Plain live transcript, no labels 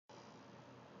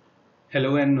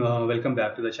Hello and welcome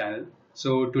back to the channel.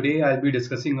 So today I'll be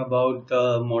discussing about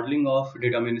the modeling of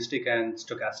deterministic and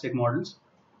stochastic models.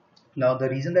 Now the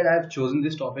reason that I've chosen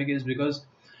this topic is because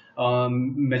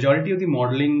majority of the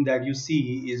modeling that you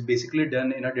see is basically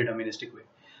done in a deterministic way.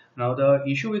 Now the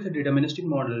issue with a deterministic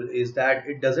model is that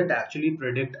it doesn't actually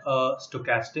predict a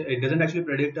stochastic, it doesn't actually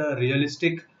predict a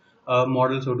realistic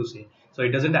model, so to say. So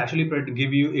it doesn't actually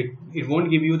give you it won't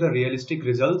give you the realistic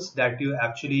results that you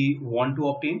actually want to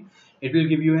obtain. It will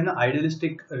give you an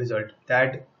idealistic result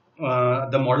that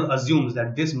the model assumes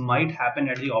that this might happen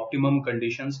at the optimum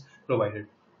conditions provided.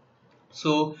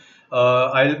 So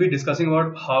I'll be discussing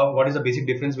about what is the basic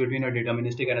difference between a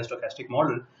deterministic and a stochastic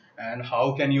model, and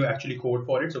how can you actually code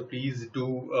for it. So please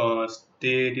do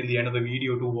stay till the end of the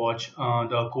video to watch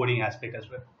the coding aspect as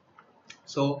well.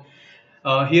 So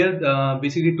here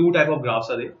basically two type of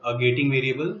graphs are there: a gating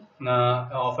variable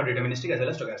of a deterministic as well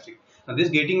as stochastic. Now this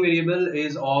gating variable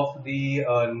is of the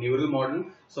neural model.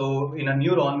 So in a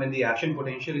neuron, when the action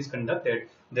potential is conducted,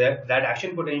 that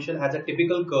action potential has a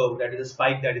typical curve, that is a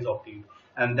spike that is obtained,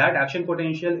 and that action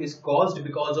potential is caused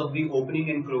because of the opening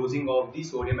and closing of the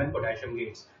sodium and potassium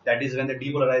gates. That is when the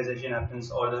depolarization happens,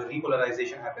 or the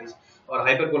repolarization happens, or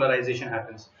hyperpolarization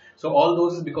happens. So all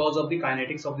those is because of the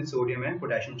kinetics of the sodium and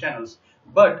potassium channels.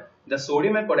 But the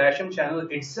sodium and potassium channel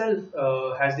itself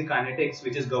has the kinetics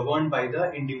which is governed by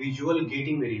the individual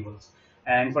gating variables.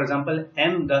 And for example,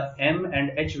 the M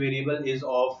and H variable is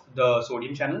of the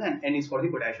sodium channel, and N is for the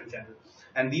potassium channel.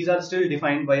 And these are still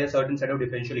defined by a certain set of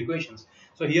differential equations.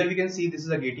 So here we can see this is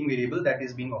a gating variable that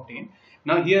is being obtained.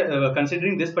 Now here,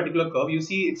 considering this particular curve, you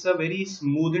see it's a very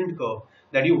smoothened curve,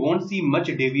 that you won't see much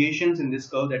deviations in this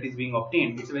curve that is being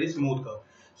obtained. It's a very smooth curve.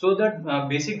 So the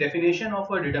basic definition of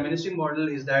a deterministic model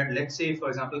is that, let's say for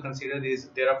example, consider this: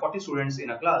 there are 40 students in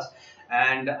a class,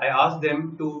 and I ask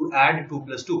them to add 2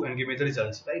 plus 2 and give me the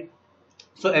results, right?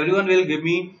 So everyone will give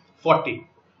me 40,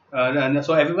 and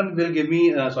so everyone will give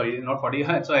me sorry, not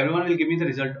 40 so everyone will give me the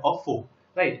result of 4,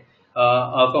 right?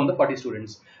 From the 40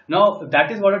 students. Now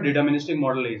that is what a deterministic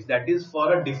model is. That is,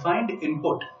 for a defined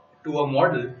input to a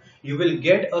model, you will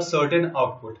get a certain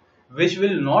output which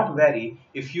will not vary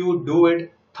if you do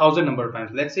it thousand number of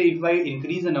times. Let's say if I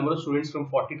increase the number of students from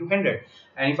 40 to 100,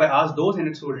 and if I ask those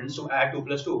 100 students to add 2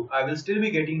 plus 2, I will still be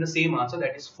getting the same answer,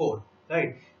 that is 4,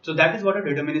 right? So that is what a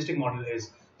deterministic model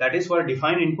is. That is, for a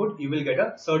defined input, you will get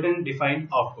a certain defined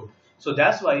output. So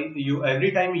that's why you,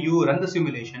 every time you run the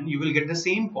simulation, you will get the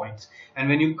same points, and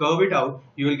when you curve it out,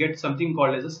 you will get something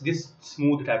called as this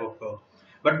smooth type of curve.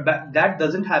 But that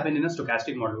doesn't happen in a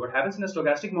stochastic model. What happens in a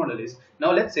stochastic model is,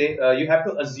 now let's say you have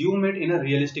to assume it in a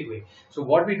realistic way. So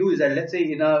what we do is that, let's say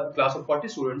in a class of 40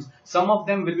 students, some of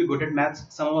them will be good at maths,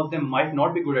 some of them might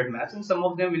not be good at maths, and some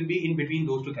of them will be in between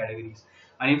those two categories.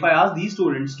 And if I ask these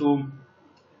students to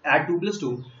add 2 plus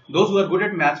 2, those who are good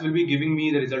at maths will be giving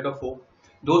me the result of 4.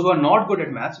 Those who are not good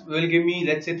at maths will give me,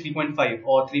 let's say, 3.5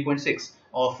 or 3.6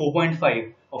 or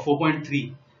 4.5 or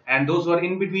 4.3, and those who are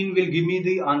in between will give me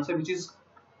the answer which is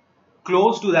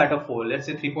close to that of 4, let's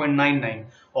say 3.99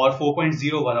 or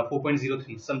 4.01 or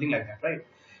 4.03, something like that, right?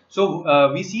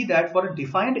 So we see that for a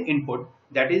defined input,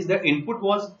 that is, the input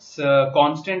was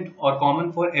constant or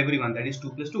common for everyone, that is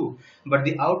 2 plus 2, but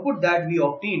the output that we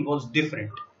obtained was different.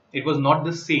 It was not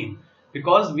the same,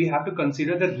 because we have to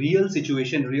consider the real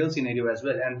situation, real scenario as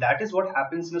well. And that is what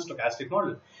happens in a stochastic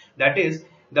model. That is,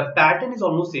 the pattern is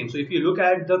almost same. So if you look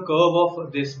at the curve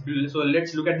of this, so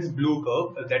let's look at this blue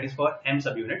curve, that is for M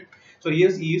subunit. So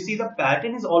here you see the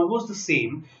pattern is almost the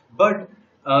same, but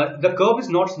the curve is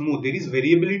not smooth. There is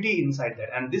variability inside that,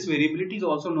 and this variability is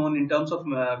also known in terms of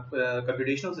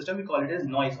computational system. We call it as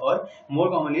noise, or more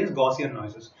commonly as Gaussian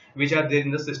noises, which are there in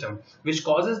the system, which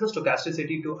causes the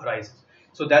stochasticity to arise.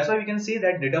 So that's why we can say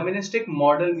that deterministic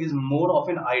model is more of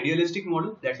an idealistic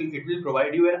model. That it will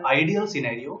provide you an ideal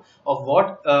scenario of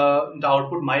what the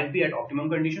output might be at optimum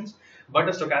conditions. But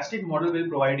a stochastic model will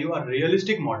provide you a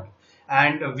realistic model,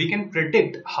 and we can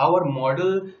predict how our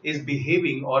model is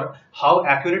behaving, or how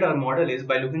accurate our model is,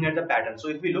 by looking at the pattern. So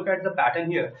if we look at the pattern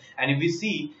here, and if we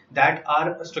see that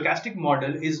our stochastic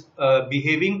model is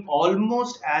behaving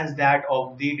almost as that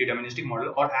of the deterministic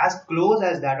model, or as close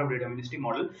as that of deterministic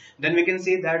model, then we can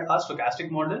say that our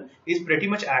stochastic model is pretty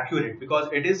much accurate, because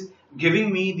it is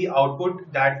giving me the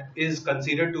output that is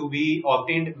considered to be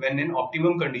obtained when in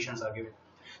optimum conditions are given.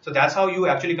 So that's how you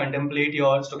actually contemplate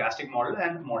your stochastic model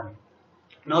and modeling.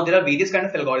 Now there are various kind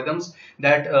of algorithms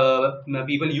that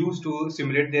people use to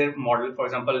simulate their model. For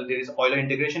example, there is Euler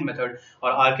integration method,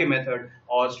 or RK method,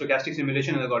 or stochastic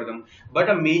simulation algorithm. But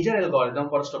a major algorithm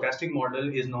for a stochastic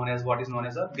model is known as what is known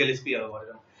as a Gillespie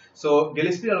algorithm. So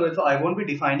Gillespie algorithm, so I won't be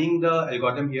defining the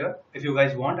algorithm here. If you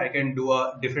guys want, I can do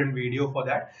a different video for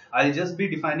that. I'll just be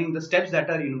defining the steps that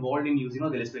are involved in using a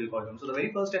Gillespie algorithm. So the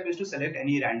very first step is to select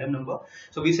any random number.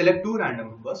 So we select two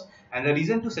random numbers, and the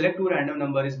reason to select two random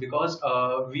number is because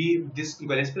this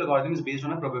Gillespie algorithm is based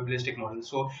on a probabilistic model.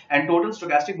 So and total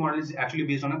stochastic model is actually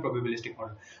based on a probabilistic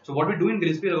model. So what we do in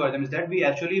Gillespie algorithm is that we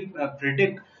actually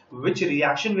predict which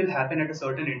reaction will happen at a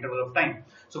certain interval of time.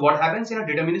 So what happens in a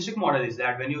deterministic model is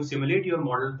that when you simulate your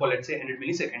model for, let's say, 100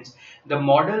 milliseconds, the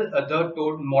model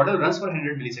runs for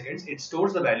 100 milliseconds, it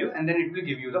stores the value, and then it will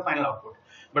give you the final output.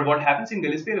 But what happens in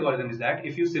Gillespie algorithm is that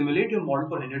if you simulate your model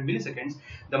for 100 milliseconds,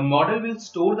 the model will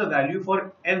store the value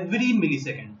for every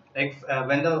millisecond. Like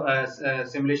when the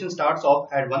simulation starts off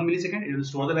at 1 millisecond, it will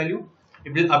store the value,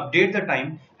 it will update the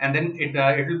time, and then it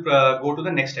will go to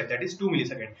the next step, that is 2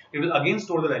 milliseconds. It will again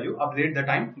store the value, update the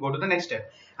time, go to the next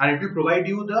step, and it will provide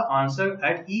you the answer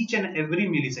at each and every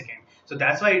millisecond. So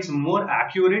that's why it's more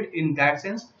accurate in that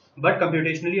sense, but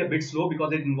computationally a bit slow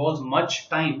because it involves much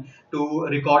time to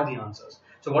record the answers.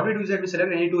 So what we do is that we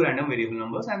select any two random variable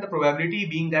numbers, and the probability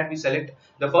being that we select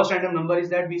the first random number is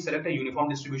that we select a uniform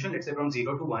distribution, let's say from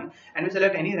 0 to 1, and we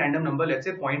select any random number, let's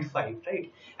say 0.5,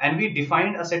 right? And we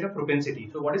define a set of propensity.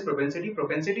 So what is propensity?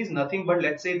 Propensity is nothing but,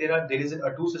 let's say there is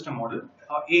a two system model.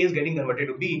 A is getting converted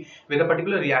to B with a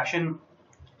particular reaction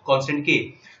constant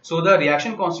K. So the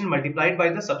reaction constant multiplied by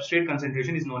the substrate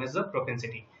concentration is known as the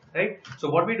propensity, right? So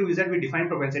what we do is that we define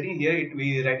propensity here,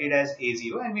 we write it as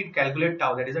A0, and we calculate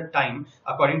tau, that is a time,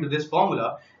 according to this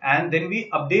formula, and then we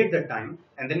update the time,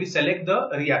 and then we select the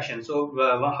reaction. So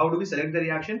how do we select the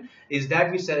reaction? Is that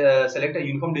we select a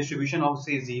uniform distribution of,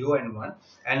 say, 0 and 1,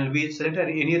 and we select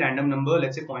any random number,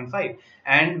 let's say 0.5,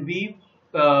 and we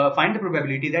find the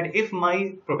probability that if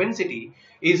my propensity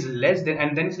is less than,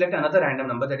 and then we select another random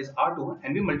number, that is R2,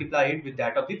 and we multiply it with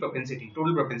that of the propensity,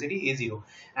 total propensity A0,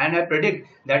 and I predict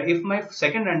that if my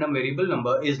second random variable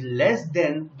number is less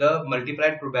than the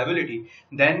multiplied probability,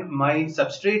 then my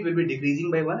substrate will be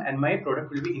decreasing by 1 and my product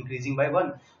will be increasing by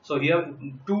 1. So here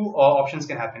two options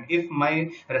can happen. If my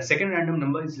second random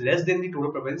number is less than the total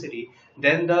propensity,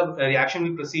 then the reaction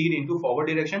will proceed into forward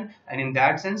direction, and in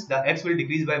that sense the X will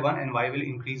decrease by 1 and Y will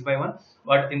increase by 1.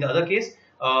 But in the other case,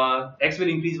 X will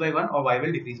increase by 1 or Y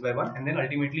will decrease by 1, and then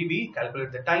ultimately we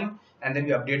calculate the time, and then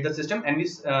we update the system, and we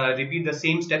repeat the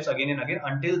same steps again and again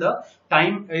until the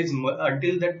time is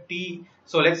until the T.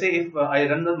 So let's say if I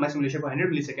run my simulation for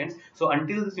 100 milliseconds, so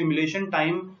until the simulation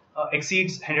time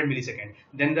exceeds 100 millisecond,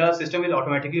 then the system will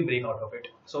automatically break out of it.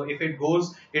 So if it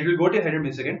goes, it will go to 100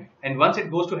 millisecond, and once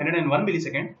it goes to 101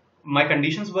 millisecond, my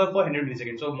conditions were for 100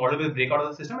 millisecond, so model will break out of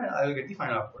the system and I will get the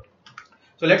final output.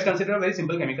 So let's consider a very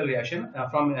simple chemical reaction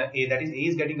from A, that is A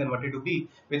is getting converted to B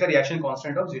with a reaction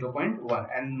constant of 0.1,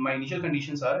 and my initial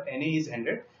conditions are Na is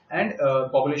 100 and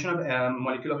population of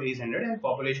molecule of A is 100 and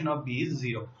population of B is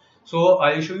 0. So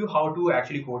I'll show you how to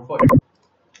actually code for it.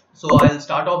 So I'll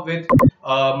start off with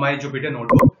my Jupyter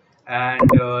notebook,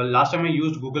 and last time I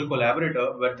used Google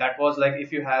Collaborator, but that was like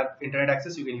if you have internet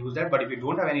access you can use that, but if you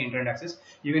don't have any internet access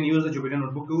you can use the Jupyter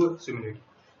notebook to simulate.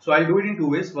 So I'll do it in two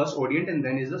ways, first Odient and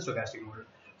then is the stochastic model.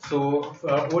 So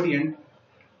Odient,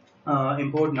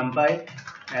 import numpy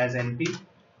as np.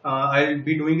 I'll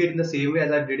be doing it in the same way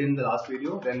as I did in the last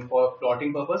video. Then for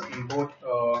plotting purpose, import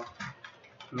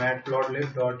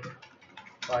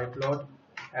matplotlib.pyplot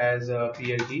as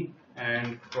plt,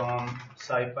 and from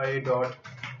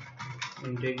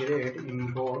scipy.integrate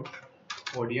import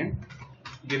Odient.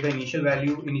 Give the initial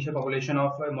value, initial population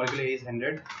of molecule A is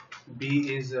 100,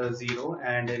 B is 0,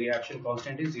 and the reaction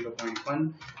constant is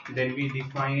 0.1. Then we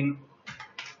define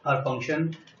our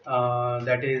function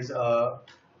that is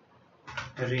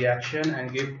reaction,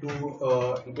 and give two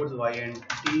inputs y and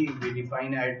t. We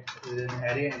define an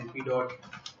array np dot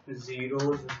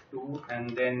zeros 2,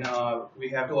 and then we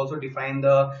have to also define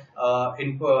the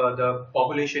input, the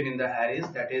population in the arrays,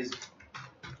 that is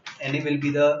Na will be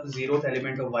the 0th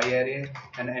element of y array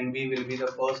and nb will be the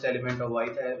first element of y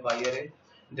array.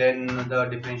 Then the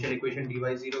differential equation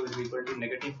dy0 will be equal to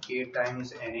negative k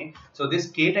times Na. So this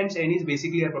k times Na is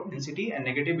basically a propensity, and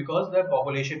negative because the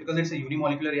population, because it's a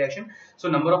uni-molecular reaction, so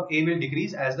number of A will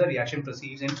decrease as the reaction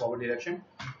proceeds in forward direction,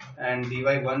 and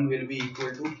dy1 will be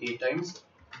equal to k times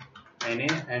Na,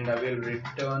 and I will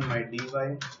return my dy.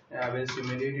 I will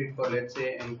simulate it for, let's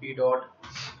say, np dot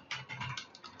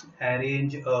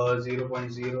arrange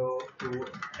 0.0 to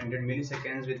 100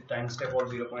 milliseconds with time step of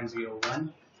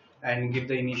 0.01, and give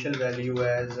the initial value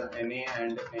as Na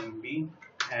and Nb,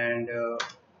 and I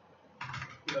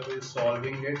will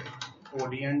solving it.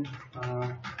 Odient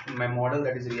in my model,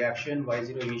 that is reaction,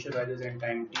 y0 initial values and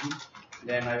time t,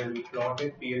 then I will plot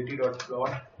it,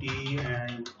 plt.plot t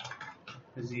and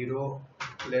 0.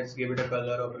 Let's give it a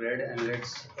color of red and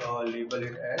let's label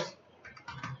it as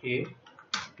A.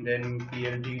 Then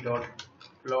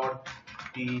plt.plot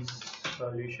t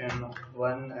solution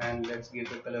 1 and let's give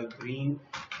the color green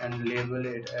and label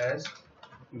it as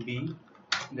B.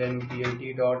 Then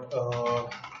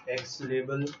plt.x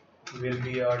label will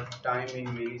be our time in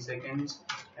milliseconds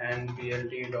and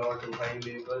plt.y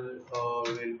label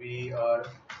will be our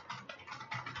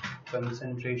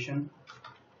concentration,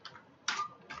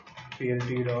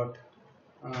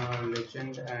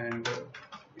 plt.legend and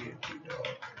plt.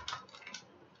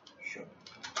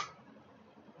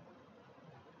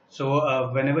 So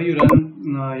whenever you run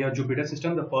your Jupyter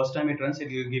system, the first time it runs,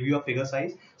 it will give you a figure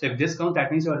size. So if this counts,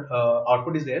 that means your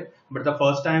output is there. But the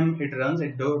first time it runs,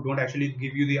 it don't actually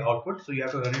give you the output. So you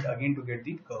have to run it again to get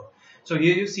the curve. So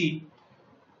here you see,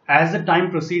 as the time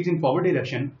proceeds in forward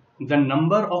direction, the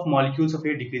number of molecules of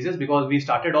A decreases because we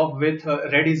started off with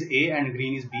red is A and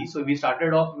green is B. So we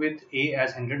started off with A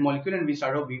as 100 molecule and we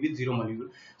started off B with 0 molecule.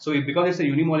 So because it's a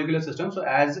uni-molecular system, so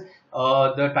as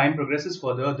the time progresses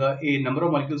further, the number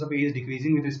of molecules of A is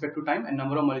decreasing with respect to time and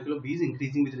number of molecules of B is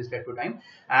increasing with respect to time.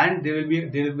 And there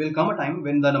will come a time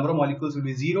when the number of molecules will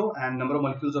be 0 and number of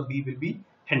molecules of B will be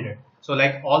 100. So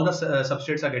like all the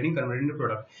substrates are getting converted into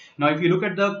product. Now if you look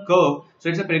at the curve, so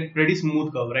it's a pretty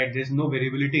smooth curve, right? There's no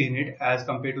variability in it as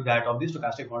compared to that of the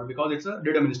stochastic model because it's a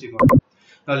deterministic model.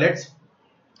 Now let's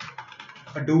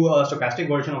do a stochastic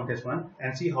version of this one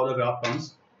and see how the graph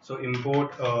comes. So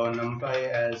import numpy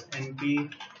as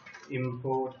np,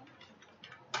 import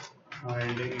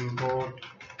and import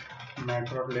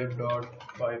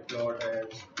matplotlib.pyplot as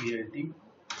plt.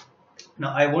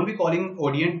 Now I won't be calling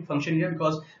ODN function here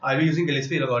because I'll be using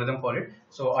Gillespie algorithm for it.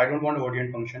 So I don't want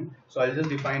ODN function. So I'll just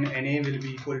define Na will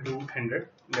be equal to 100.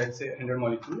 Let's say 100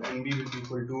 molecule. Nb will be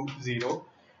equal to 0.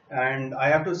 And I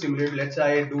have to simulate, let's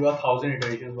say I do 1,000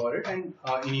 iterations for it and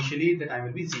initially the time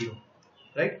will be 0.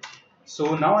 Right?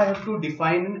 So now I have to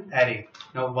define an array.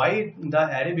 Now why the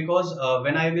array? Because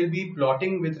when I will be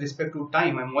plotting with respect to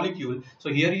time, my molecule. So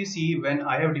here you see when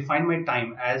I have defined my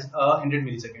time as 100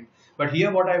 millisecond. But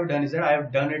here what I have done is that I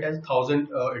have done it as 1,000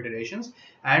 iterations,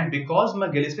 and because my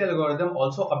Gillespie algorithm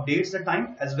also updates the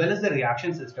time as well as the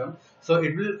reaction system, so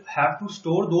it will have to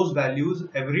store those values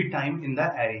every time in the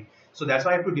array. So that's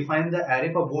why I have to define the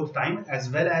array for both time as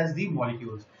well as the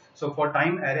molecules. So for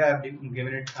time array I have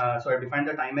given it, so I have defined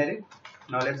the time array.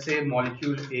 Now let's say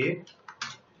molecule A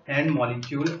and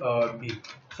molecule B.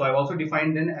 So I've also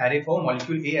defined an array for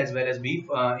molecule A as well as B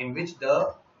in which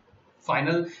the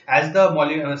final, as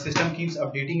the system keeps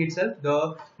updating itself,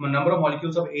 the number of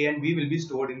molecules of A and B will be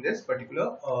stored in this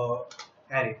particular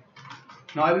array.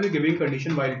 Now I will be giving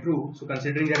condition while true. So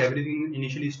considering that everything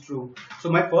initially is true,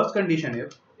 so my first condition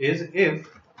is if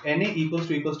Na equals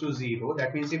to 0,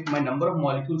 that means if my number of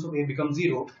molecules of A becomes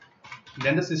 0,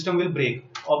 then the system will break,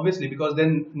 obviously, because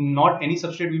then not any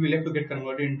substrate will be left to get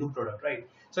converted into product, right?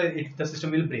 So the system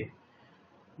will break.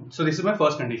 So this is my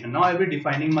first condition. Now I will be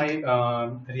defining my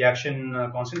reaction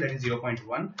constant, that is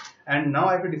 0.1, and now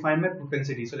I will define my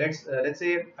propensity. So let's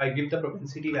say I give the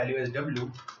propensity value as W,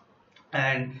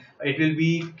 and it will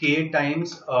be K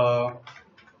times Na,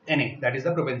 that is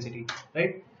the propensity,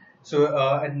 right? So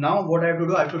and now what I have to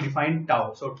do, I have to define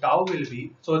tau. So tau will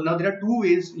be, so now there are two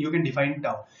ways you can define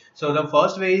tau. So the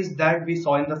first way is that we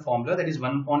saw in the formula, that is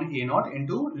 1 upon A0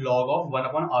 into log of 1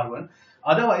 upon R1.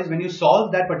 Otherwise, when you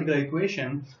solve that particular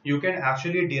equation, you can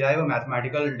actually derive a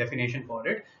mathematical definition for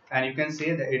it, and you can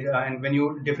say that it, and when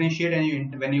you differentiate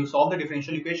and when you solve the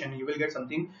differential equation, you will get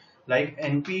something like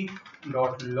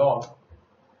np.log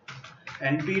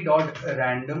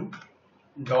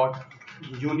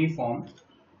np.random.uniform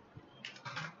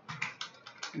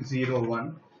 0,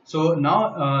 1. So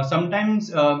now sometimes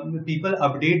people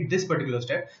update this particular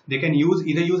step. They can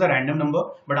either use a random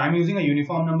number, but I'm using a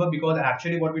uniform number because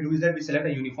actually what we do is that we select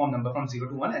a uniform number from 0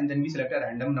 to 1 and then we select a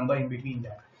random number in between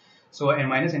that. So n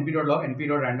minus np.log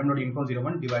np.random.uniform 0,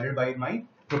 1 divided by my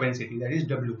propensity, that is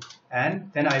W,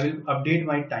 and then I will update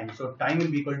my time. So time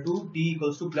will be equal to t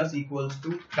equals to plus equals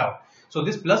to tau. So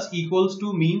this plus equals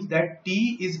to means that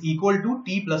t is equal to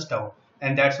t plus tau,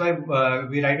 and that's why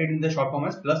we write it in the short form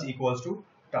as plus equals to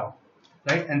tau,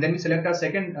 right? And then we select our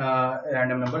second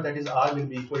random number, that is R will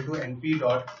be equal to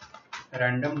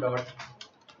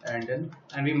np.random.random,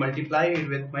 and we multiply it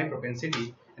with my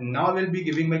propensity. And now I will be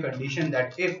giving my condition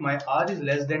that if my R is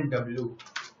less than W,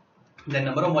 the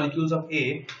number of molecules of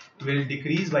A will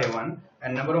decrease by 1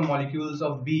 and number of molecules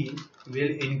of B will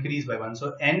increase by 1.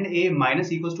 So Na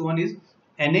minus equals to 1 is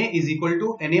Na is equal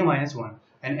to Na minus 1.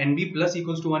 and NB plus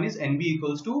equals to 1 is NB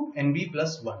equals to NB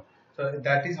plus 1. So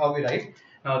that is how we write.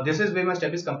 Now this is where my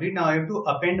step is complete. Now I have to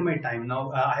append my time.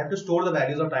 Now I have to store the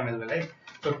values of time as well, right?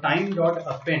 So time dot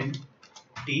append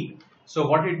t. So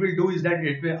what it will do is that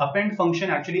it will append function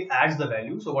actually adds the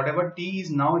value. So whatever t is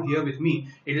now here with me,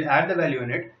 it will add the value in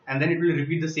it, and then it will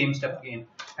repeat the same step again.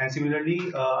 And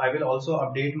similarly, I will also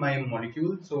update my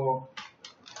molecule. So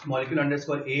molecule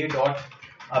underscore a dot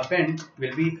append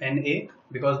will be Na,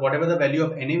 because whatever the value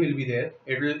of Na will be there,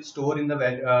 it will store in the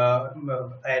value,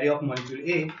 array of molecule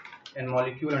A, and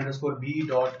molecule underscore b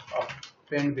dot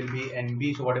append will be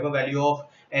Nb. So whatever value of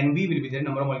Nb will be there,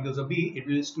 number of molecules of B, it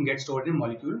will get stored in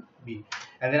molecule B.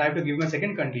 And then I have to give my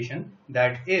second condition,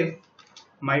 that if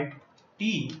my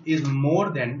T is more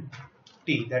than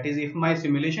T, that is if my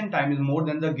simulation time is more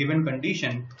than the given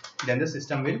condition, then the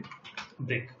system will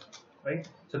break, right?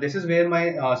 So this is where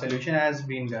my solution has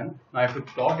been done. Now I have to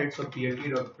plot it. So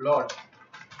plt.plot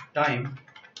time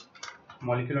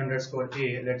molecule underscore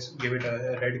A, let's give it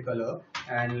a red color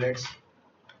and let's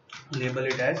label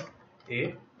it as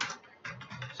A.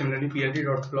 Similarly,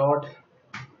 plt.plot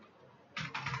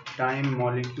time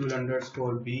molecule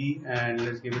underscore B, and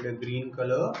let's give it a green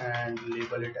color and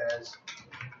label it as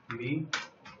B.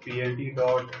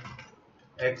 plt.x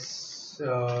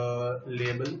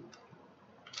label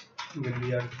will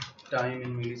be our time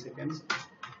in milliseconds.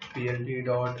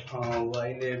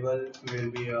 plt.y label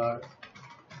will be our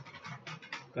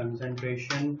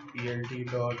concentration.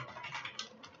 plt.legend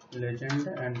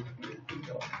and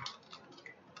plt.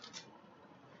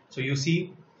 So you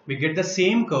see, we get the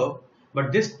same curve,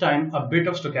 but this time a bit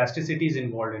of stochasticity is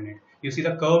involved in it. You see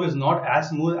the curve is not as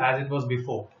smooth as it was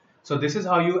before. So this is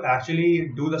how you actually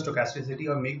do the stochasticity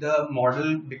or make the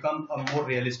model become a more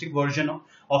realistic version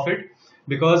of it.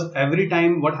 Because every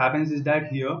time what happens is that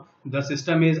here the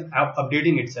system is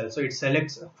updating itself. So it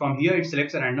selects from here, it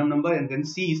selects a random number and then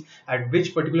sees at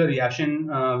which particular reaction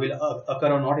will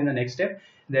occur or not in the next step.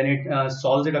 Then it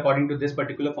solves it according to this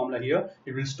particular formula here.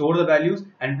 It will store the values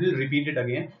and will repeat it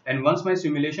again. And once my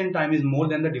simulation time is more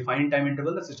than the defined time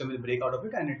interval, the system will break out of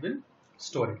it and it will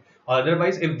store it.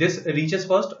 Otherwise, if this reaches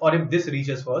first or if this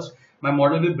reaches first, my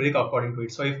model will break according to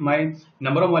it. So if my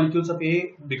number of molecules of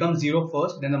A becomes 0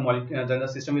 first, then the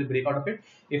system will break out of it.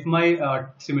 If my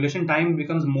simulation time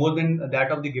becomes more than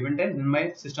that of the given time, then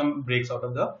my system breaks out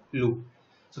of the loop.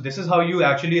 So this is how you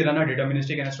actually run a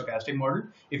deterministic and a stochastic model.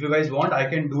 If you guys want, I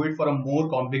can do it for a more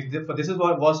complex. This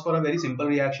was for a very simple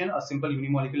reaction, a simple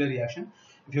unimolecular reaction.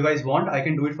 If you guys want, I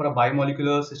can do it for a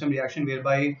biomolecular system reaction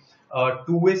whereby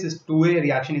two-way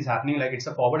reaction is happening, like it's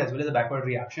a forward as well as a backward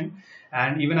reaction.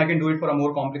 And even I can do it for a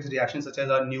more complex reaction such as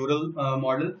a neural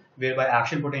model whereby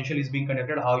action potential is being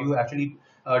conducted. How you actually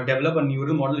develop a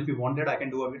neural model. If you want that, I can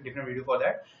do a different video for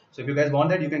that. So if you guys want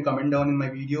that, you can comment down in my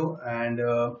video. And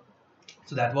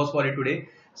so that was for it today.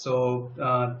 So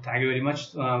thank you very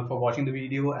much for watching the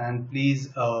video, and please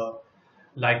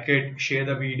like it, share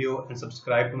the video and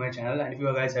subscribe to my channel. And if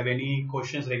you guys have any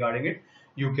questions regarding it,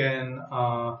 you can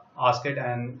ask it,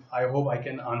 and I hope I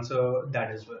can answer that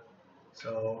as well.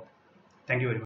 So thank you very much.